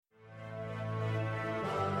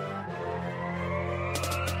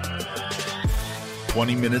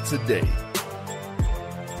20 minutes a day,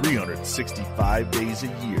 365 days a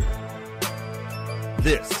year.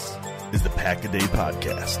 This is the Pack-A-Day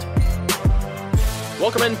Podcast.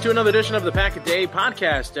 Welcome into another edition of the Pack-A-Day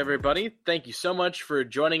Podcast, everybody. Thank you so much for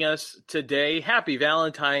joining us today. Happy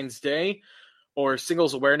Valentine's Day, or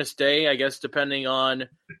Singles Awareness Day, I guess, depending on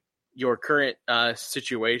your current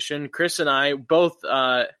situation. Chris and I both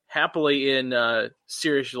happily in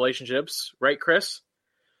serious relationships, right, Chris?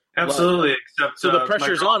 Absolutely, except so the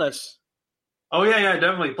pressure's on us. Oh yeah,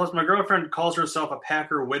 definitely. Plus, my girlfriend calls herself a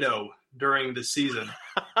Packer widow during the season.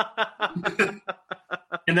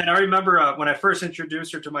 And then I remember when I first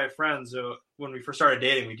introduced her to my friends, when we first started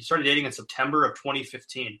dating. We started dating in September of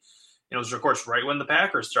 2015. And it was, of course, right when the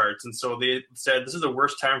Packers starts. And so they said, this is the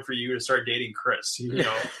worst time for you to start dating Chris, you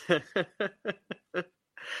know?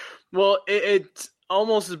 Well, it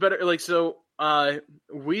almost is better.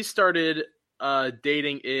 We started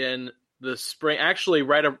dating in the spring, actually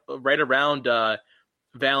right around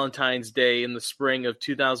Valentine's Day in the spring of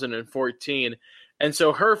 2014. And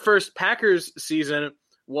so her first Packers season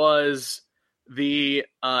was the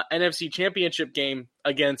NFC Championship game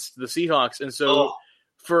against the Seahawks. And so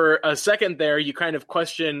for a second there, you kind of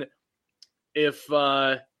question if,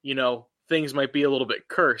 things might be a little bit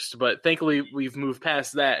cursed. But thankfully, we've moved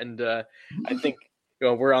past that. And I think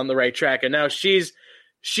we're on the right track. And now she's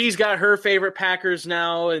got her favorite Packers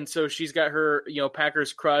now. And so she's got her,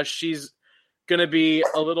 Packers crush. She's going to be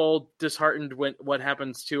a little disheartened when what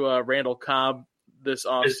happens to Randall Cobb this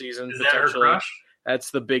offseason. Is that her crush?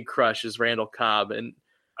 That's the big crush, is Randall Cobb. And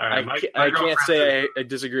right, I can't say I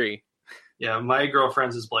disagree. Yeah, my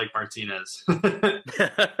girlfriend's is Blake Martinez.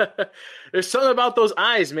 There's something about those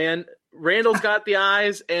eyes, man. Randall's got the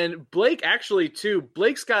eyes, and Blake actually, too.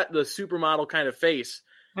 Blake's got the supermodel kind of face.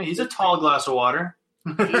 Hey, he's a tall glass of water.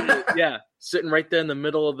 Yeah, sitting right there in the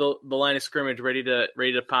middle of the line of scrimmage, ready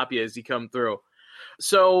to pop you as you come through.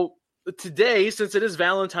 So today, since it is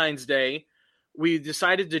Valentine's Day, we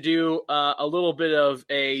decided to do a little bit of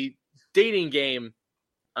a dating game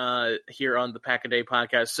here on the Pack-A-Day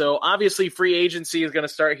Podcast. So obviously free agency is going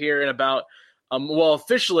to start here in about,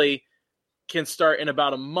 officially can start in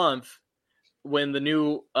about a month when the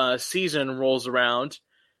new season rolls around.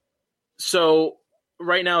 So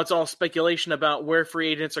right now it's all speculation about where free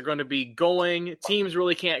agents are going to be going. Teams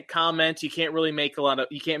really can't comment. You can't really make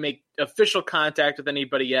official contact with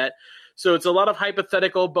anybody yet. So it's a lot of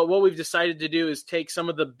hypothetical, but what we've decided to do is take some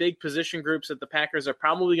of the big position groups that the Packers are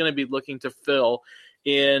probably going to be looking to fill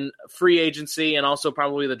in free agency and also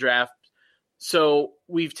probably the draft. So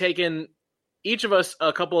we've taken each of us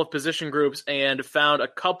a couple of position groups and found a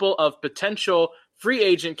couple of potential free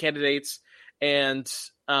agent candidates and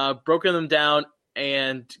broken them down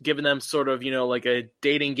and given them sort of, like a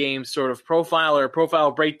dating game sort of profile or a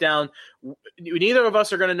profile breakdown. Neither of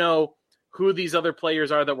us are going to know who these other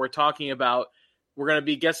players are that we're talking about. We're going to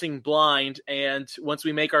be guessing blind, and once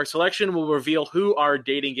we make our selection, we'll reveal who our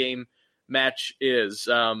dating game match is.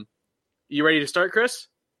 You ready to start, Chris?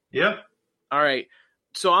 Yep. All right.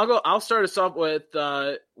 So I'll start us off with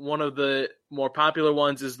one of the more popular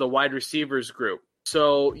ones is the wide receivers group.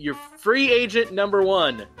 So your free agent number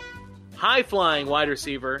one, high-flying wide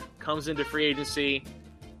receiver, comes into free agency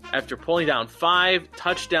after pulling down 5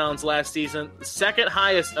 touchdowns last season, the second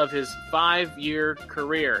highest of his 5-year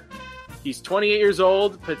career. He's 28 years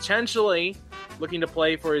old, potentially looking to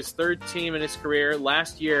play for his third team in his career.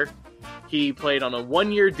 Last year, he played on a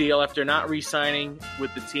 1-year deal after not re-signing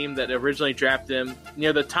with the team that originally drafted him.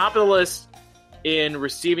 Near the top of the list in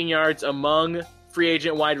receiving yards among free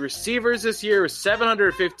agent wide receivers this year was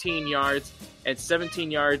 715 yards and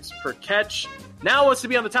 17 yards per catch. Now wants to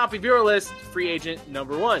be on the top of your list, free agent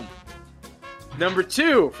number one. Number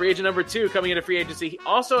two, free agent number two coming into free agency. He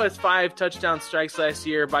also has 5 touchdown strikes last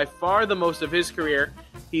year, by far the most of his career.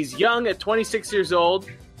 He's young at 26 years old,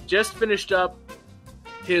 just finished up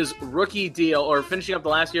his rookie deal, or finishing up the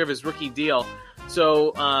last year of his rookie deal.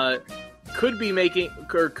 So could be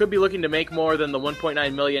looking to make more than the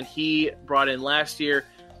 $1.9 million he brought in last year.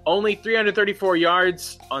 Only 334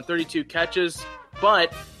 yards on 32 catches,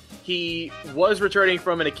 but he was returning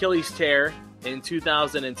from an Achilles tear in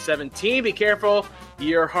 2017. Be careful,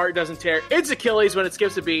 your heart doesn't tear its Achilles when it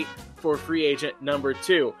skips a beat for free agent number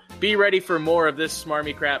 2. Be ready for more of this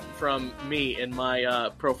smarmy crap from me in my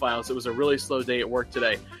profiles. It was a really slow day at work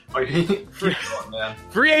today.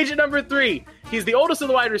 Free agent number 3. He's the oldest of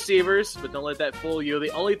the wide receivers, but don't let that fool you. The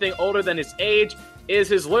only thing older than his age is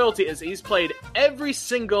his loyalty, as he's played every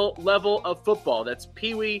single level of football. That's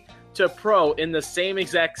Pee-wee to pro in the same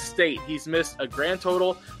exact state. He's missed a grand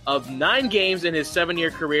total of 9 games in his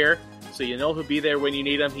 7-year career. so you know he'll be there when you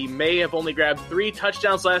need him. He may have only grabbed 3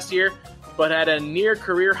 touchdowns last year, but had a near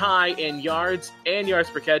career high in yards and yards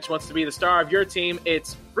per catch. Wants to be the star of your team.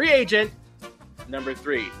 It's free agent number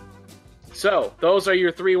 3. So those are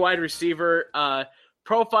your 3 wide receiver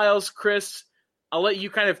profiles. Chris, I'll let you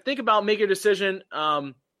kind of think about, make a decision.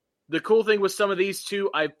 The cool thing with some of these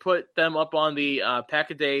 2, I put them up on the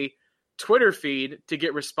Pack-A-Day Twitter feed to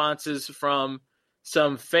get responses from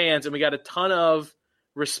some fans, and we got a ton of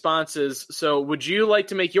responses. So would you like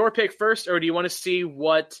to make your pick first, or do you want to see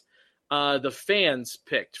what the fans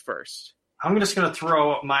picked first? I'm just going to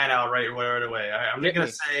throw mine out right away. I'm going to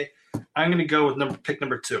say I'm going to go with pick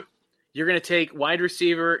number 2. You're going to take wide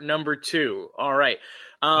receiver number 2. All right.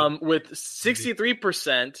 With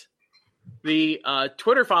 63%, the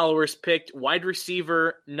Twitter followers picked wide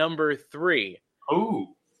receiver number 3. Oh.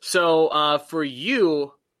 So for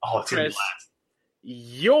you, it's going to be last.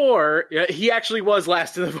 He actually was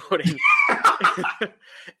last in the voting.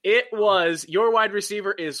 It was, your wide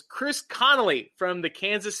receiver is Chris Connolly from the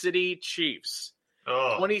Kansas City Chiefs.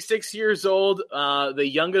 26 years old, the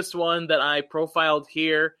youngest one that I profiled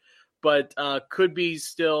here, but could be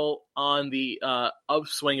still on the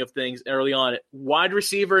upswing of things early on. Wide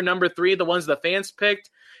receiver number 3, the ones the fans picked,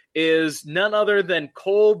 is none other than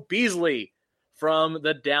Cole Beasley from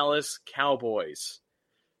the Dallas Cowboys.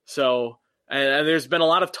 So, and there's been a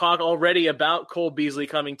lot of talk already about Cole Beasley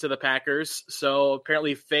coming to the Packers. So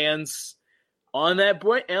apparently fans on that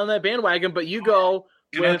bandwagon, but you go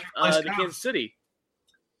with the Kansas City.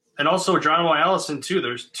 And also Geronimo Allison, too.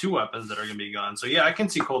 There's 2 weapons that are going to be gone. So, yeah, I can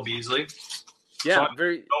see Cole Beasley. Yeah, so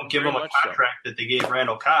don't give him a contract that they gave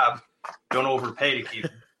Randall Cobb. Don't overpay to keep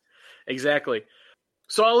him. Exactly.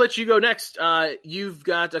 So I'll let you go next. You've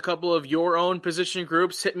got a couple of your own position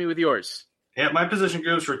groups. Hit me with yours. Yeah, my position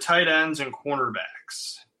groups were tight ends and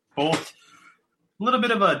cornerbacks. Both a little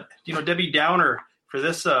bit of a Debbie Downer for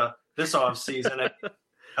this offseason.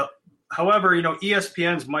 However,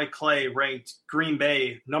 ESPN's Mike Clay ranked Green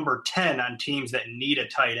Bay number 10 on teams that need a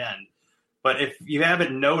tight end. But if you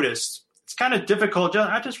haven't noticed, it's kind of difficult,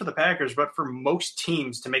 not just for the Packers, but for most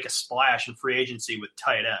teams to make a splash in free agency with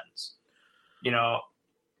tight ends.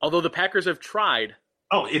 Although the Packers have tried.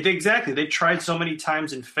 Oh, exactly. They tried so many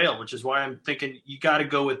times and failed, which is why I'm thinking you got to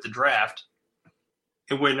go with the draft.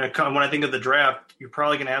 And when I think of the draft, you're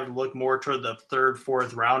probably going to have to look more toward the 3rd,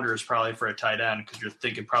 4th rounders probably for a tight end, because you're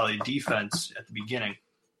thinking probably defense at the beginning.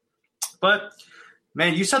 But,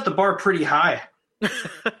 man, you set the bar pretty high.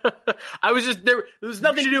 I was just there was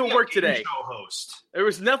nothing to do at work today. Show host. There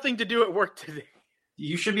was nothing to do at work today.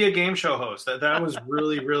 You should be a game show host. That was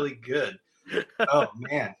really, really good. Oh,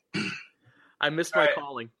 man. I missed my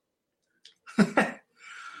calling. All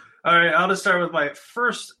right, I'll just start with my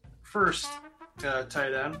first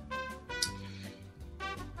tight end.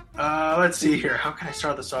 Let's see here. How can I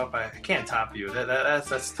start this off? I can't top you.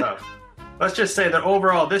 That's tough. Let's just say that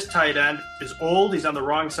overall, this tight end is old. He's on the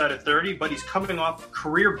wrong side of 30, but he's coming off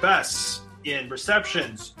career bests in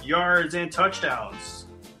receptions, yards, and touchdowns,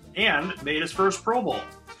 and made his first Pro Bowl.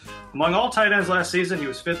 Among all tight ends last season, he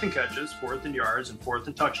was 5th in catches, 4th in yards, and 4th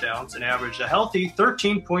in touchdowns, and averaged a healthy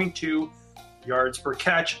 13.2 yards per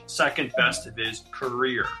catch, 2nd best of his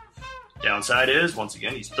career. Downside is, once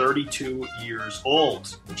again, he's 32 years old,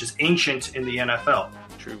 which is ancient in the NFL.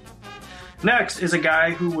 True. Next is a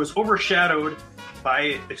guy who was overshadowed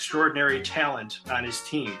by extraordinary talent on his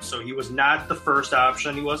team. So he was not the first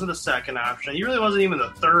option. He wasn't the second option. He really wasn't even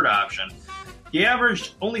the third option. He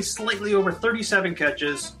averaged only slightly over 37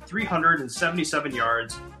 catches, 377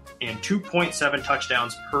 yards, and 2.7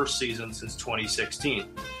 touchdowns per season since 2016.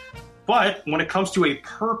 But when it comes to a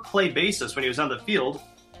per-play basis when he was on the field,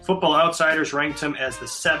 Football Outsiders ranked him as the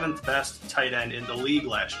 7th best tight end in the league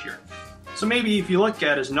last year. So maybe if you look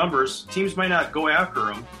at his numbers, teams might not go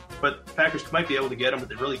after him, but the Packers might be able to get him with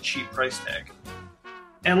a really cheap price tag.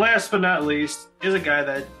 And last but not least is a guy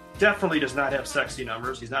that definitely does not have sexy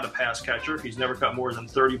numbers. He's not a pass catcher. He's never caught more than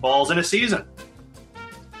 30 balls in a season.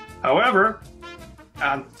 However,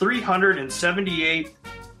 on 378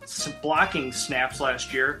 blocking snaps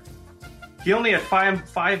last year, he only had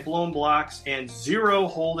five blown blocks and 0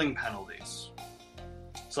 holding penalties.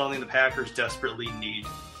 Something the Packers desperately need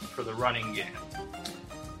for the running game.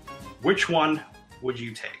 Which one would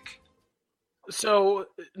you take? So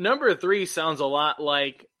number 3 sounds a lot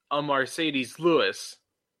like a Mercedes Lewis.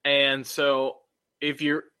 And so if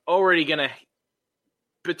you're already going to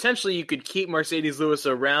potentially you could keep Mercedes Lewis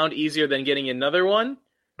around easier than getting another one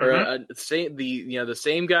or the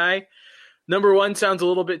same guy. Number 1 sounds a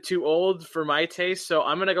little bit too old for my taste, so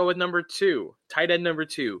I'm going to go with number 2, tight end number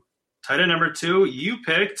 2. Tight end number 2, you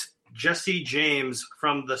picked Jesse James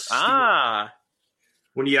from the Steelers. Ah,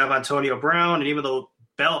 When you have Antonio Brown, and even though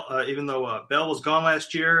Bell was gone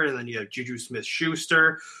last year, and then you have Juju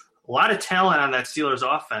Smith-Schuster, a lot of talent on that Steelers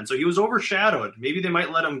offense. So he was overshadowed. Maybe they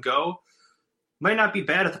might let him go. Might not be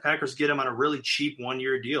bad if the Packers get him on a really cheap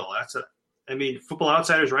one-year deal. Football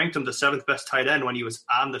Outsiders ranked him the 7th best tight end when he was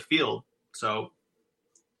on the field. So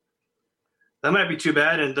that might be too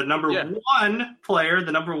bad. And the number one player,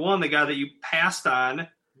 the guy that you passed on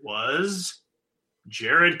was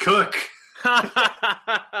Jared Cook.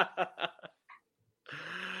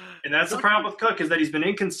 And that's the problem with Cook, is that he's been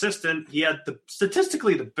inconsistent. He had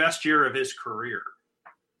statistically the best year of his career,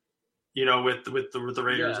 with the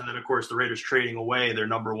Raiders. And then, of course, the Raiders trading away their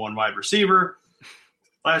number one wide receiver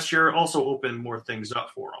last year also opened more things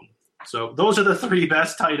up for him. So those are the 3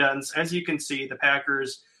 best tight ends. As you can see, the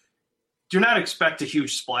Packers do not expect a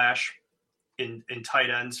huge splash in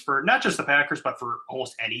tight ends for not just the Packers, but for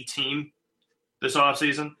almost any team this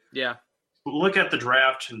offseason. Yeah. Look at the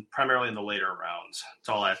draft, and primarily in the later rounds. That's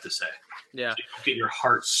all I have to say. Yeah. So you don't get your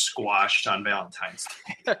heart squashed on Valentine's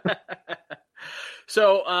Day.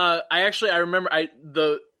 So I remember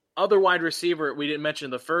the other wide receiver we didn't mention,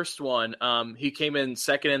 the first one. He came in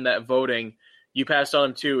second in that voting. You passed on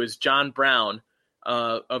him too. Is John Brown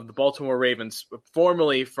of the Baltimore Ravens,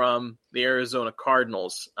 formerly from the Arizona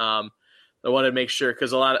Cardinals. I wanted to make sure,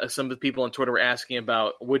 because some of the people on Twitter were asking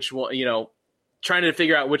about which one, trying to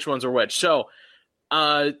figure out which ones are which. So,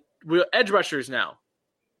 we're edge rushers now.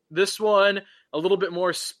 This one, a little bit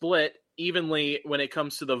more split evenly when it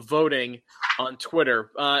comes to the voting on Twitter.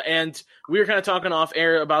 And we were kind of talking off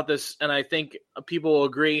air about this, and I think people will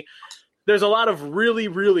agree. There's a lot of really,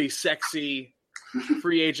 really sexy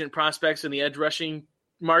free agent prospects in the edge rushing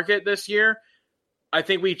market this year. I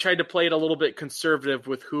think we tried to play it a little bit conservative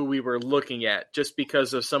with who we were looking at, just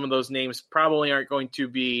because of some of those names probably aren't going to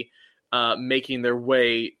be making their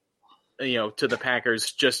way, to the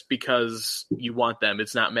Packers just because you want them.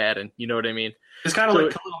 It's not Madden. You know what I mean? It's kind of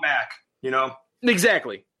like Khalil Mack,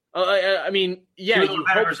 Exactly. You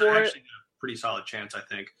hope for it. Actually a pretty solid chance, I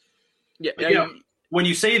think. Yeah. When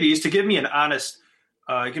you say these, to give me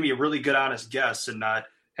give me a really good honest guess and not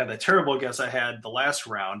have that terrible guess I had the last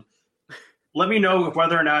round, let me know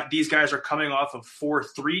whether or not these guys are coming off of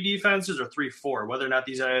 4-3 defenses or 3-4, whether or not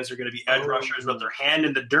these guys are going to be edge rushers with their hand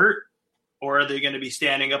in the dirt, or are they going to be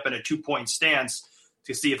standing up in a 2-point stance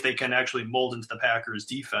to see if they can actually mold into the Packers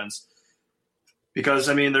defense? Because,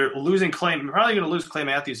 they're losing probably going to lose Clay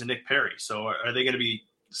Matthews and Nick Perry. So are they going to be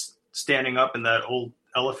standing up in that old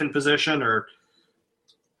elephant position, or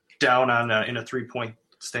down in a 3-point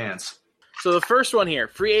stance? So the first one here,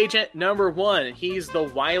 free agent number 1. He's the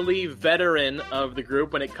wily veteran of the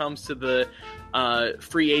group when it comes to the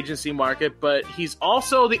free agency market, but he's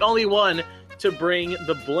also the only one to bring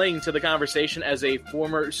the bling to the conversation as a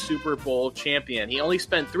former Super Bowl champion. He only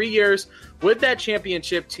spent 3 years with that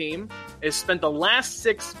championship team. Has spent the last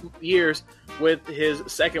 6 years with his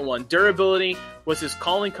second one. Durability was his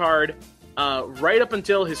calling card right up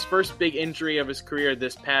until his first big injury of his career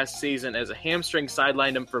this past season, as a hamstring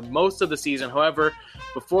sidelined him for most of the season. However,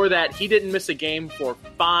 before that, he didn't miss a game for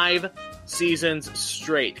 5 seasons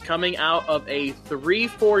straight. Coming out of a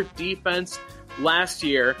 3-4 defense last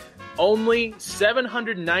year, only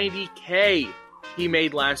 $790K he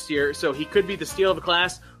made last year, so he could be the steal of the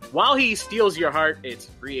class. While he steals your heart, it's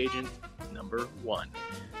free agent number 1.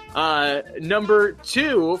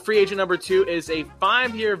 Free agent number 2 is a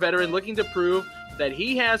 5-year veteran looking to prove that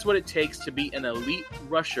he has what it takes to be an elite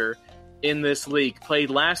rusher in this league. Played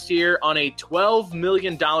last year on a $12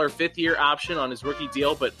 million 5th-year option on his rookie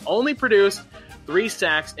deal, but only produced 3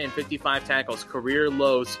 sacks and 55 tackles, career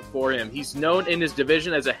lows for him. He's known in his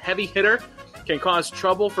division as a heavy hitter, can cause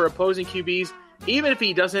trouble for opposing QBs. Even if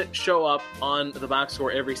he doesn't show up on the box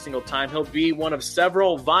score every single time, he'll be one of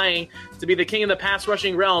several vying to be the king of the pass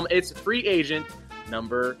rushing realm. It's free agent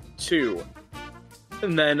number 2.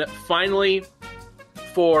 And then finally,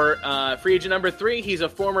 for free agent number 3, he's a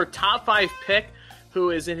former top 5 pick who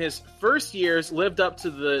is in his first years lived up to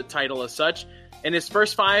the title as such. In his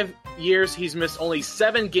first 5 years, he's missed only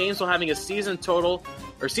 7 games while having a season totals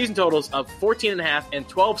of 14.5 and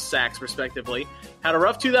 12 sacks, respectively. Had a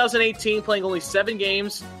rough 2018, playing only 7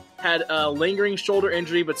 games. Had a lingering shoulder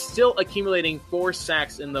injury, but still accumulating 4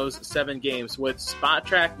 sacks in those 7 games. With Spot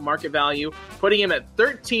Track market value putting him at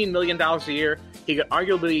 $13 million a year, he could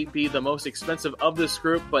arguably be the most expensive of this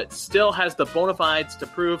group, but still has the bona fides to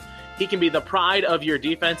prove he can be the pride of your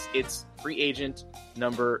defense. It's free agent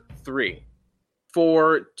number 3.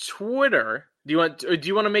 For Twitter, do you want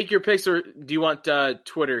to make your picks, or do you want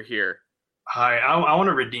Twitter here? Hi, I want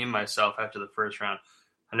to redeem myself after the first round.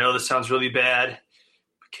 I know this sounds really bad,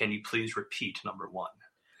 but can you please repeat number 1?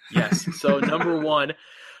 Yes. So number 1,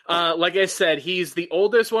 like I said, he's the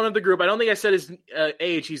oldest one of the group. I don't think I said his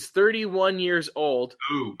age. He's 31 years old.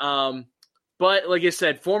 Ooh. But like I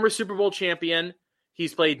said, former Super Bowl champion.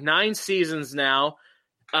 He's played 9 seasons now.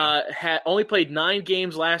 Had only played 9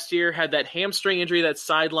 games last year. Had that hamstring injury that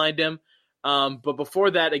sidelined him. But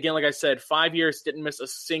before that, again, like I said, 5 years, didn't miss a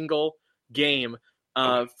single game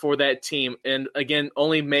for that team. And again,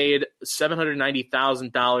 only made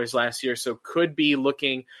 $790,000 last year. So could be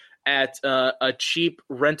looking at a cheap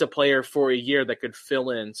rent-a-player for a year that could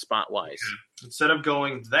fill in spot-wise. Okay. Instead of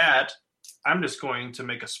going that, I'm just going to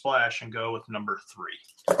make a splash and go with number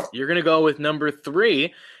 3. You're going to go with number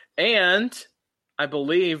 3. And I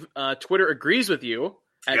believe Twitter agrees with you.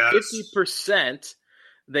 At 50%,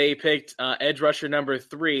 they picked edge rusher number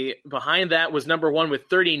 3. Behind that was number 1 with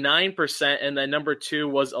 39%, and then number 2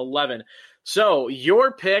 was 11. So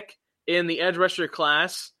your pick in the edge rusher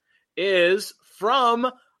class is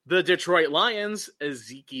from the Detroit Lions,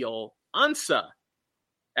 Ezekiel Ansah.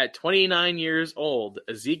 At 29 years old,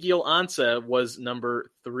 Ezekiel Ansah was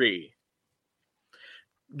number 3.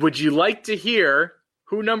 Would you like to hear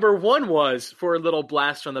who number 1 was for a little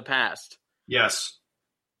blast from the past? Yes.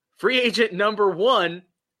 Free agent number 1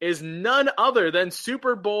 is none other than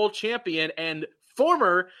Super Bowl champion and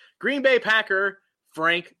former Green Bay Packer,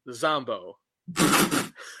 Frank Zombo.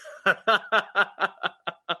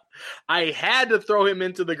 I had to throw him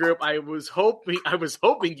into the group. I was hoping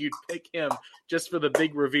you'd pick him just for the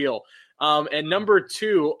big reveal. And number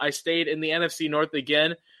 2, I stayed in the NFC North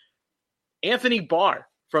again. Anthony Barr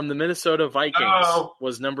from the Minnesota Vikings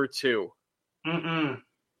was number 2.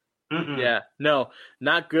 Yeah, no,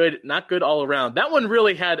 not good. Not good all around. That one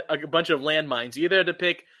really had a bunch of landmines. You either had to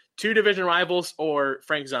pick 2 division rivals or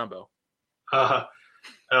Frank Zombo. Yeah,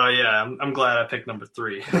 I'm glad I picked number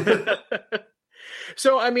 3.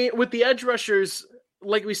 So, I mean, with the edge rushers,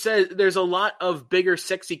 like we said, there's a lot of bigger,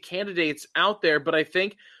 sexy candidates out there. But I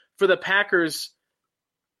think for the Packers,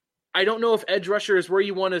 I don't know if edge rusher is where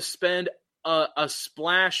you want to spend a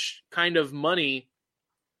splash kind of money,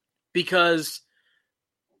 because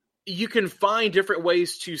you can find different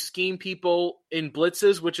ways to scheme people in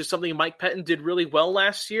blitzes, which is something Mike Pettin did really well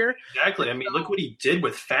last year. Exactly. I mean, look what he did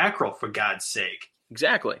with Fackrell, for God's sake.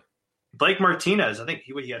 Exactly. Blake Martinez, I think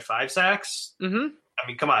he had 5 sacks. Mm-hmm. I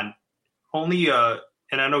mean, come on. Only,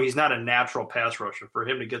 and I know he's not a natural pass rusher. For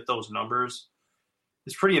him to get those numbers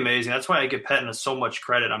is pretty amazing. That's why I give Pettin so much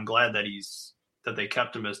credit. I'm glad that they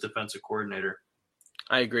kept him as defensive coordinator.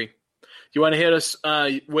 I agree. Do you want to hit us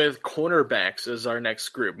with cornerbacks as our next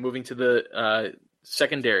group, moving to the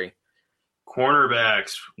secondary?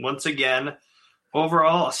 Cornerbacks, once again,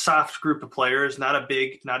 overall a soft group of players, not a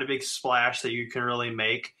big splash that you can really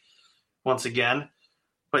make. Once again,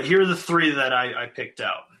 but here are the 3 that I picked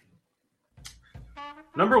out.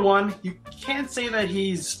 Number 1, you can't say that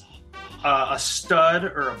he's a stud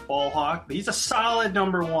or a ball hawk, but he's a solid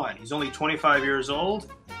number 1. He's only 25 years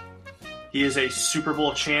old. He is a Super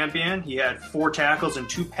Bowl champion. He had 4 tackles and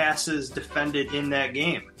 2 passes defended in that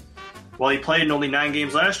game. While he played in only 9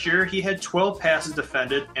 games last year, he had 12 passes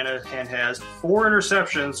defended and has 4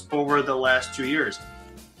 interceptions over the last 2 years.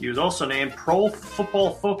 He was also named Pro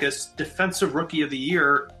Football Focus Defensive Rookie of the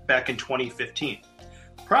Year back in 2015.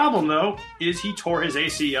 Problem, though, is he tore his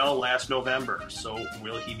ACL last November, so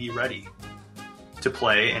will he be ready to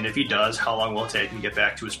play? And if he does, how long will it take him to get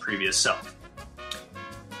back to his previous self?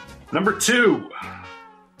 Number 2,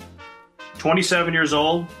 27 years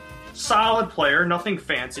old, solid player, nothing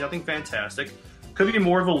fancy, nothing fantastic. Could be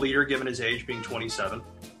more of a leader given his age, being 27.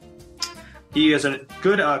 He is a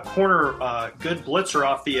good good blitzer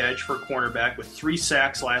off the edge for cornerback with 3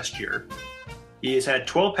 sacks last year. He has had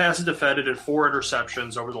 12 passes defended and 4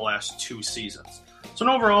 interceptions over the last 2 seasons. So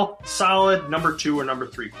an overall solid number 2 or number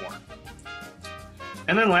 3 corner.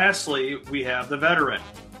 And then lastly, we have the veteran,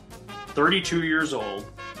 32 years old,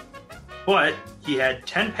 but he had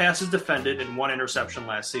 10 passes defended and 1 interception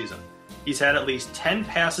last season. He's had at least 10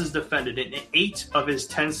 passes defended in 8 of his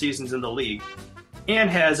 10 seasons in the league,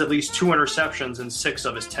 and has at least 2 interceptions in 6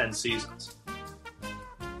 of his 10 seasons.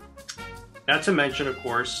 Not to mention, of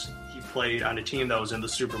course, he played on a team that was in the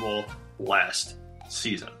Super Bowl last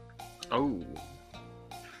season. Oh.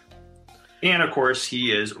 And, of course,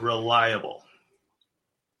 he is reliable.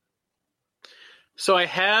 So I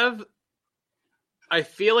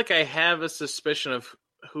feel like I have a suspicion of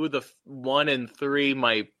who the 1 and 3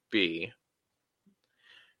 might be.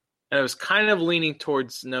 And I was kind of leaning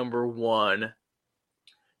towards number 1.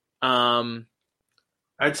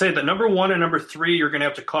 I'd say that number 1 and number 3, you're going to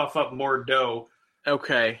have to cough up more dough.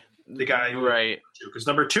 Okay. the guy who right. Because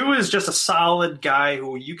number 2 is just a solid guy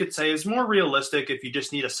who you could say is more realistic if you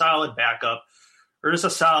just need a solid backup or just a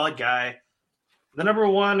solid guy. The number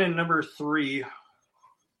 1 and number 3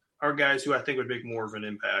 are guys who I think would make more of an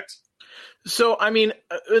impact. So, I mean,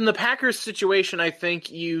 in the Packers situation, I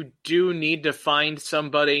think you do need to find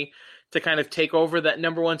somebody to kind of take over that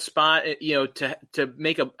number 1 spot,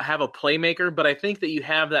 to have a playmaker. But I think that you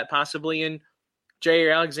have that possibly in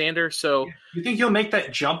Jair Alexander. So, you think he'll make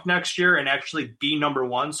that jump next year and actually be number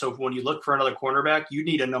 1? So when you look for another cornerback, you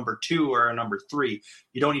need a number 2 or a number 3.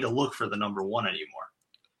 You don't need to look for the number 1 anymore.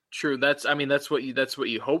 True. That's what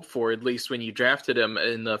you hope for, at least when you drafted him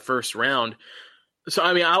in the first round. So,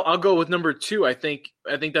 I mean, I'll go with number 2. I think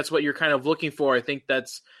that's what you're kind of looking for. I think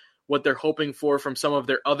that's what they're hoping for from some of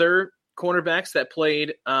their other cornerbacks that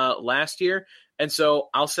played last year. And so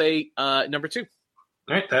I'll say number 2.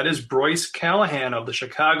 All right, that is Bryce Callahan of the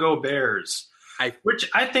Chicago Bears, which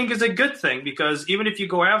I think is a good thing because even if you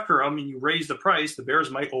go after him and you raise the price, the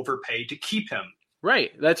Bears might overpay to keep him.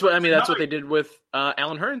 Right. That's what they did with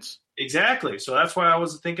Allen Hurns. Exactly. So that's why I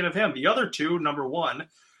was thinking of him. The other 2, number 1,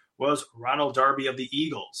 was Ronald Darby of the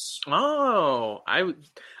Eagles. Oh, I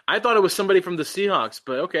thought it was somebody from the Seahawks,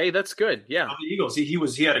 but okay, that's good. Yeah, of the Eagles.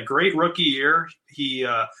 He had a great rookie year. He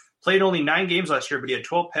played only 9 games last year, but he had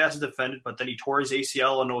 12 passes defended. But then he tore his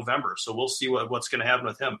ACL in November, so we'll see what's going to happen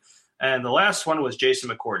with him. And the last one was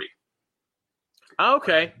Jason McCourty.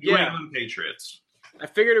 Okay, New England Patriots. I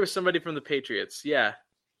figured it was somebody from the Patriots. Yeah,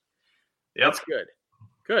 yep. That's good.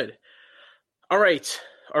 Good. All right,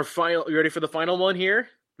 you ready for the final one here?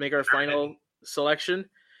 Make our final selection.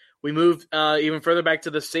 We move even further back to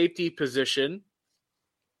the safety position.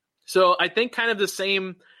 So I think kind of the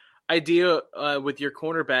same idea with your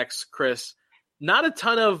cornerbacks, Chris. Not a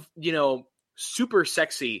ton of, super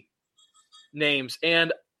sexy names.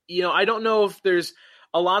 And, I don't know if there's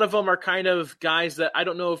a lot of them are kind of guys that I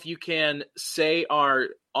don't know if you can say are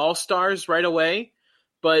all-stars right away,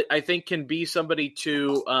 but I think can be somebody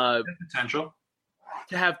to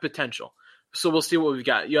have potential. So we'll see what we've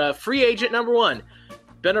got. You have free agent number 1.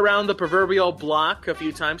 Been around the proverbial block a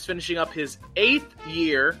few times, finishing up his 8th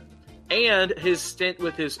year and his stint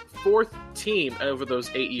with his 4th team over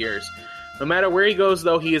those 8 years. No matter where he goes,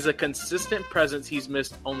 though, he is a consistent presence. He's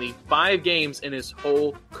missed only 5 games in his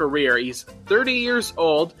whole career. He's 30 years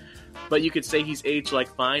old, but you could say he's aged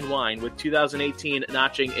like fine wine, with 2018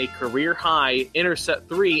 notching a career-high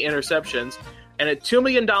 3 interceptions. And at $2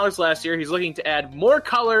 million last year, he's looking to add more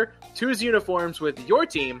color to his uniforms with your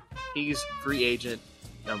team. He's free agent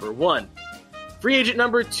number 1. Free agent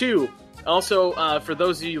number 2. Also, for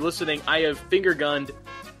those of you listening, I have finger gunned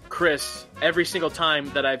Chris every single time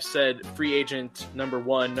that I've said free agent number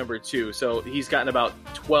 1, number 2. So he's gotten about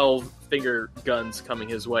 12 finger guns coming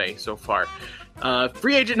his way so far.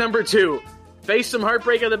 Free agent number 2. Faced some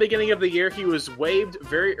heartbreak at the beginning of the year. He was waived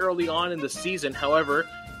very early on in the season. However,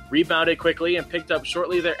 rebounded quickly and picked up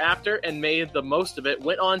shortly thereafter and made the most of it.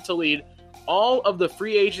 Went on to lead all of the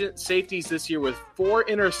free agent safeties this year with 4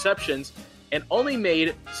 interceptions and only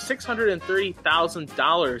made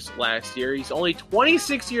 $630,000 last year. He's only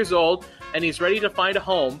 26 years old, and he's ready to find a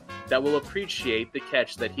home that will appreciate the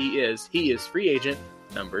catch that he is. He is free agent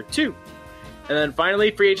number 2. And then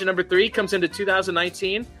finally, free agent number 3 comes into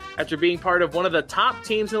 2019 after being part of one of the top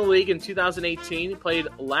teams in the league in 2018. He played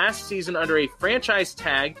last season under a franchise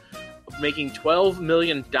tag of making $12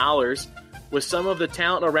 million. With some of the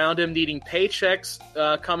talent around him needing paychecks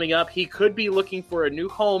coming up, he could be looking for a new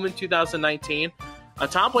home in 2019. A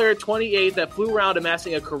top player at 28 that flew around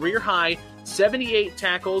amassing a career-high 78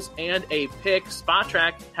 tackles and a pick.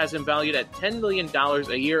 Spotrac has him valued at $10 million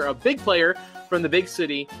a year. A big player from the big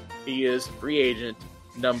city. He is free agent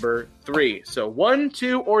number 3. So 1,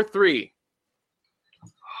 2, or 3?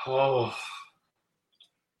 Oh.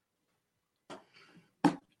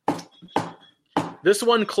 This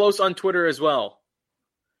one close on Twitter as well.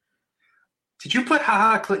 Did you put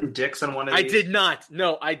haha Clinton Dix on one of these? I did not.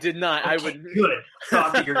 No, I did not. Okay, I would. Good.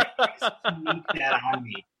 Thought that you're going to sneak that on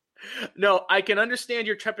me. No, I can understand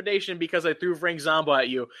your trepidation because I threw Frank Zombo at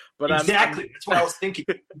you. But exactly. That's what I was thinking.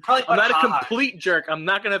 I'm not a complete jerk. I'm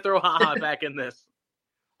not going to throw haha back in this.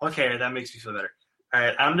 Okay, that makes me feel better. All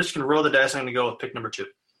right, I'm just going to roll the dice. I'm going to go with pick number 2.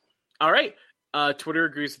 All right. Twitter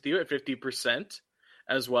agrees with you at 50%.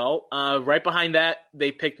 As well. Right behind that,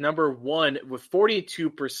 they picked number 1 with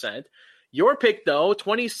 42%. Your pick, though,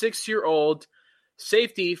 26-year-old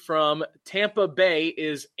safety from Tampa Bay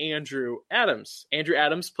is Andrew Adams. Andrew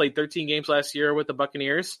Adams played 13 games last year with the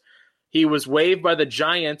Buccaneers. He was waived by the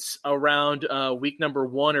Giants around week number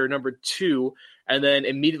 1 or number 2, and then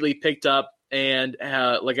immediately picked up and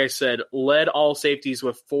like I said, led all safeties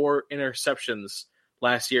with 4 interceptions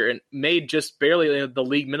last year and made just barely the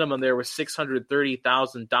league minimum there was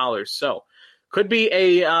 $630,000. So could be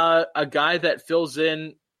a guy that fills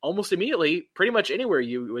in almost immediately, pretty much anywhere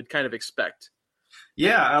you would kind of expect.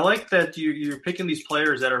 Yeah, I like that you're picking these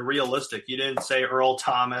players that are realistic. You didn't say Earl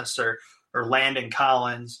Thomas or Landon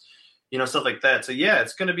Collins, stuff like that. So yeah,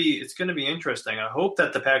 it's gonna be interesting. I hope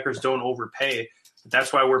that the Packers don't overpay.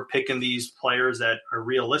 That's why we're picking these players that are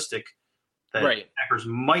realistic. That right. Packers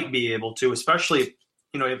might be able to, especially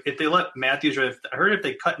if they let Matthews. Or I heard if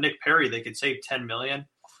they cut Nick Perry, they could save $10 million.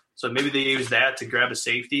 So maybe they use that to grab a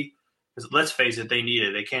safety. Because let's face it, they need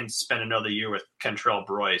it. They can't spend another year with Kentrell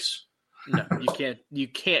Broyce. No, you can't. You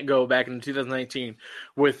can't go back into 2019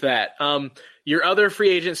 with that. Your other free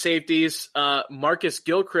agent safeties, Marcus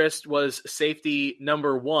Gilchrist was safety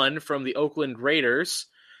number 1 from the Oakland Raiders,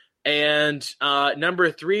 and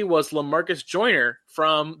number 3 was LaMarcus Joyner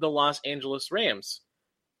from the Los Angeles Rams.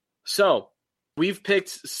 So we've picked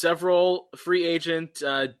several free agent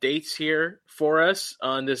dates here for us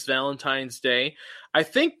on this Valentine's Day. I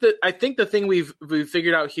think the thing we've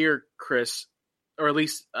figured out here, Chris, or at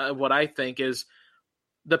least what I think is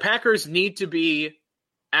the Packers need to be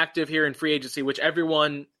active here in free agency, which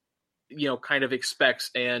everyone, kind of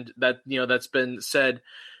expects. And that, that's been said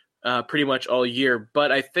pretty much all year.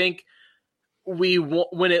 But I think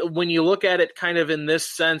when you look at it kind of in this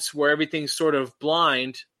sense where everything's sort of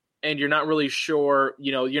blind and you're not really sure,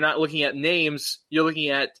 you're not looking at names, you're looking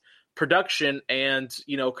at production and,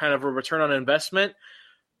 kind of a return on investment.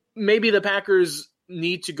 Maybe the Packers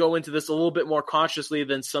need to go into this a little bit more cautiously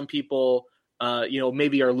than some people,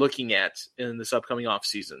 maybe are looking at in this upcoming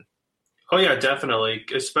offseason. Oh, yeah, definitely.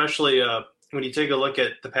 Especially when you take a look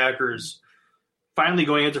at the Packers finally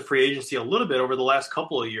going into free agency a little bit over the last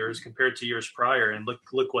couple of years compared to years prior, and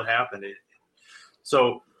look what happened.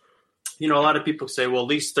 So, a lot of people say, well, at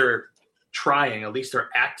least they're trying, at least they're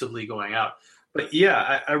actively going out. But,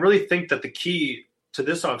 yeah, I really think that the key to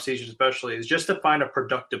this offseason especially is just to find a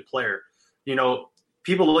productive player.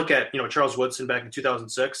 People look at, Charles Woodson back in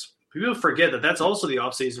 2006. People forget that that's also the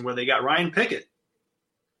offseason where they got Ryan Pickett.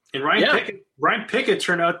 And Ryan Pickett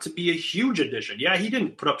turned out to be a huge addition. Yeah, he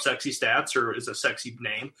didn't put up sexy stats or is a sexy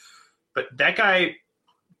name, but that guy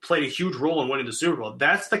played a huge role in winning the Super Bowl.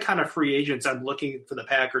 That's the kind of free agents I'm looking for the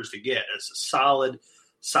Packers to get as a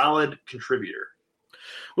solid contributor.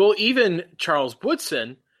 Well, even Charles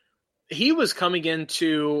Woodson, he was coming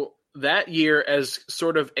into that year as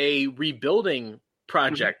sort of a rebuilding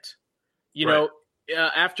project.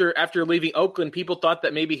 After leaving Oakland, people thought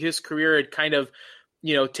that maybe his career had kind of,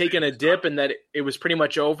 taken a dip and that it was pretty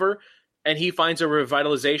much over. And he finds a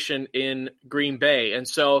revitalization in Green Bay. And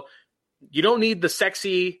so you don't need the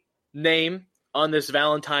sexy name on this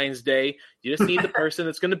Valentine's Day. You just need the person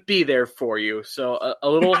that's going to be there for you. So a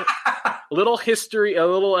little history, a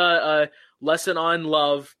little lesson on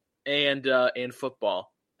love and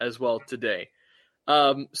football as well today.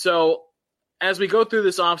 So as we go through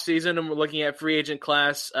this offseason and we're looking at free agent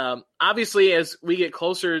class, obviously as we get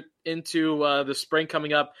closer into the spring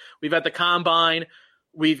coming up, we've got the combine.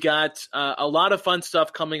 We've got a lot of fun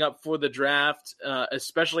stuff coming up for the draft,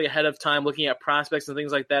 especially ahead of time, looking at prospects and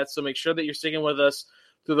things like that. So make sure that you're sticking with us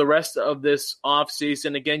through the rest of this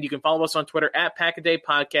offseason. Again, you can follow us on Twitter at Pack-A-Day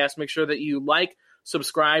Podcast. Make sure that you like,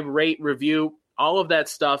 subscribe, rate, review, all of that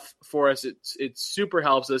stuff for us. It super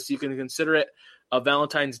helps us. You can consider it a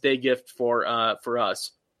Valentine's Day gift for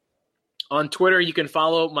us. On Twitter, you can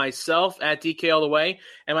follow myself at DK All The Way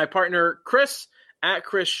and my partner Chris at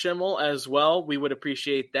Chris Schimmel as well. We would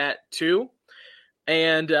appreciate that too.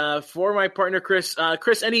 And for my partner Chris,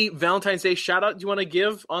 any Valentine's Day shout out you want to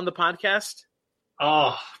give on the podcast?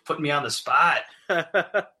 Oh, put me on the spot.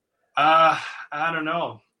 I don't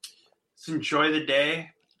know. Just enjoy the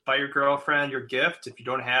day. Buy your girlfriend your gift. If you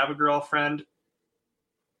don't have a girlfriend,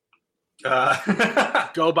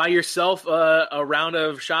 go buy yourself a round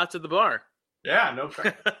of shots at the bar. Yeah, no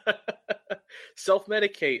problem.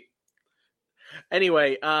 Self-medicate.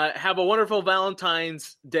 Anyway, have a wonderful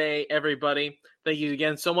Valentine's Day, everybody. Thank you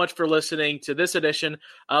again so much for listening to this edition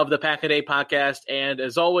of the Pack-A-Day Podcast. And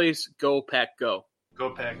as always, go Pack Go.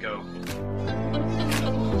 Go Pack Go.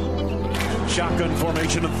 Shotgun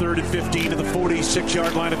formation of 3rd and 15 to the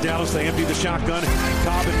 46-yard line of Dallas. They empty the shotgun.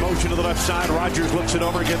 Cobb in motion to the left side. Rodgers looks it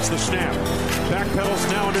over, gets the snap.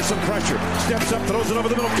 Backpedals now under some pressure. Steps up, throws it over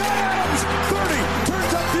the middle. Got Adams! 30,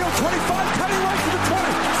 turns upfield, 25, cutting right to the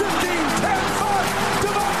 20, 15, 10, 5.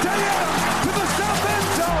 Devontae Adams to the south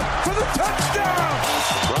end zone for the touchdown!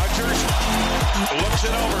 Rodgers looks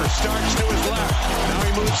it over, starts to his left. Now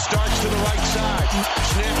he moves, starts to the right side.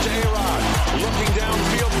 Snap to A-Rod. looking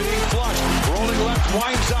downfield, being flushed, rolling left,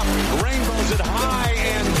 winds up, rainbows it high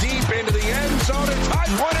and deep into the end zone. It's high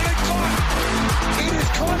pointed and caught. It is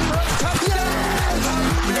caught for a touchdown. Yes! A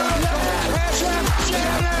miracle pass from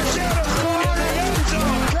Janis in the end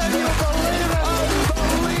zone. Can you believe it?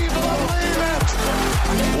 Unbelievable.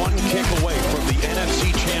 One kick away from the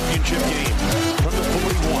NFC Championship game from the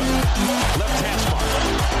 41. Left hash mark.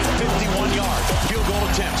 51-yard field goal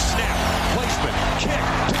attempt. Snap. Placement. Kick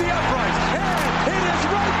to the upright. And it is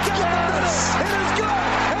right down the middle. It is good.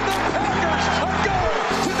 And the Packers are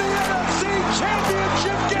going to the NFC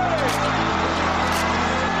Championship game.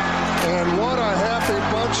 And what a happy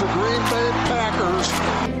bunch of Green Bay